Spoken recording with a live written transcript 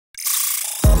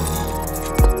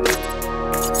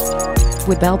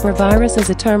WebHelper virus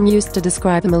is a term used to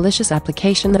describe a malicious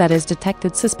application that is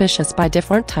detected suspicious by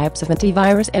different types of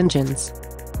antivirus engines.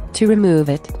 To remove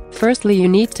it, firstly you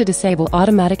need to disable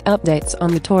automatic updates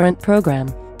on the torrent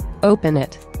program. Open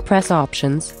it, press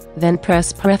Options, then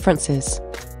press Preferences.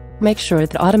 Make sure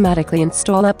that Automatically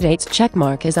Install Updates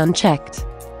checkmark is unchecked.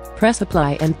 Press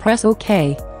Apply and press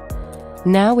OK.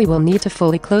 Now we will need to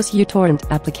fully close uTorrent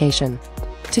application.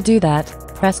 To do that,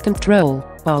 press Ctrl,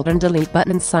 Alt and Delete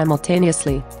buttons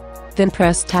simultaneously. Then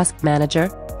press Task Manager.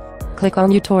 Click on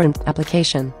uTorrent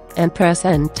application, and press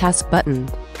End Task button.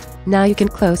 Now you can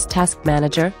close Task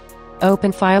Manager,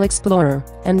 open File Explorer,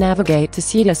 and navigate to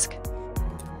cdisk.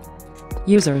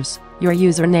 Users, your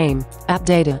username, app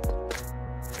data,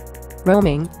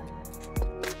 roaming,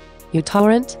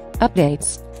 uTorrent,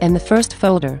 updates, and the first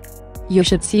folder. You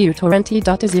should see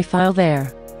uTorrent.exe file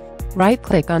there.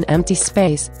 Right-click on empty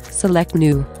space, select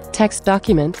New Text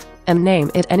Document, and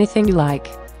name it anything you like.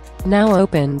 Now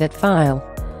open that file.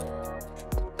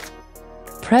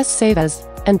 Press Save As,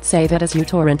 and save it as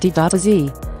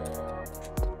uTorrent.exe.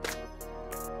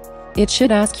 It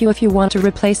should ask you if you want to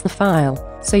replace the file,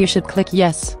 so you should click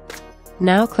Yes.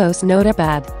 Now close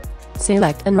Notepad.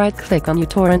 Select and right-click on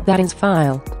uTorrent.exe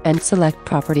file, and select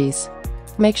Properties.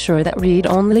 Make sure that Read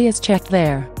Only is checked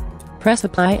there. Press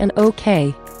Apply and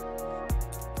OK.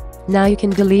 Now you can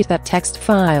delete that text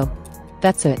file.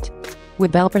 That's it.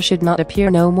 WebHelper should not appear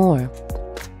no more.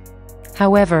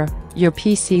 However, your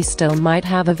PC still might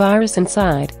have a virus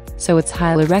inside, so it's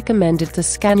highly recommended to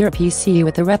scan your PC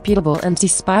with a reputable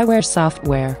anti-spyware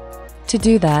software. To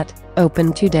do that,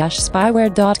 open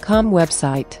to-spyware.com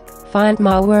website, find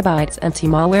Malwarebytes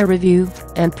Anti-Malware Review,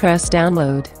 and press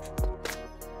Download.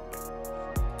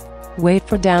 Wait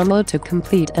for download to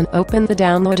complete and open the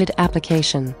downloaded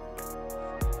application.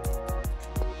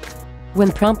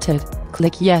 When prompted,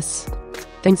 click Yes.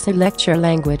 Then select your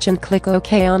language and click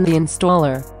OK on the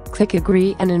installer. Click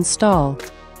Agree and install.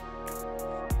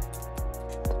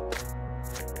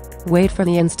 Wait for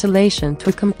the installation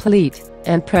to complete,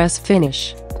 and press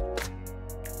Finish.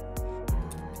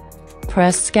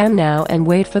 Press Scan now and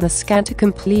wait for the scan to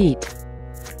complete.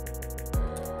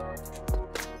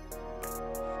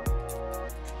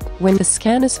 When the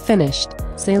scan is finished,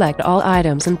 select all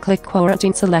items and click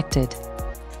Quarantine Selected.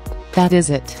 That is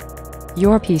it.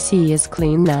 Your PC is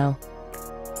clean now.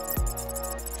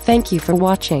 Thank you for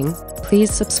watching.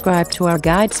 Please subscribe to our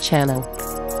guides channel.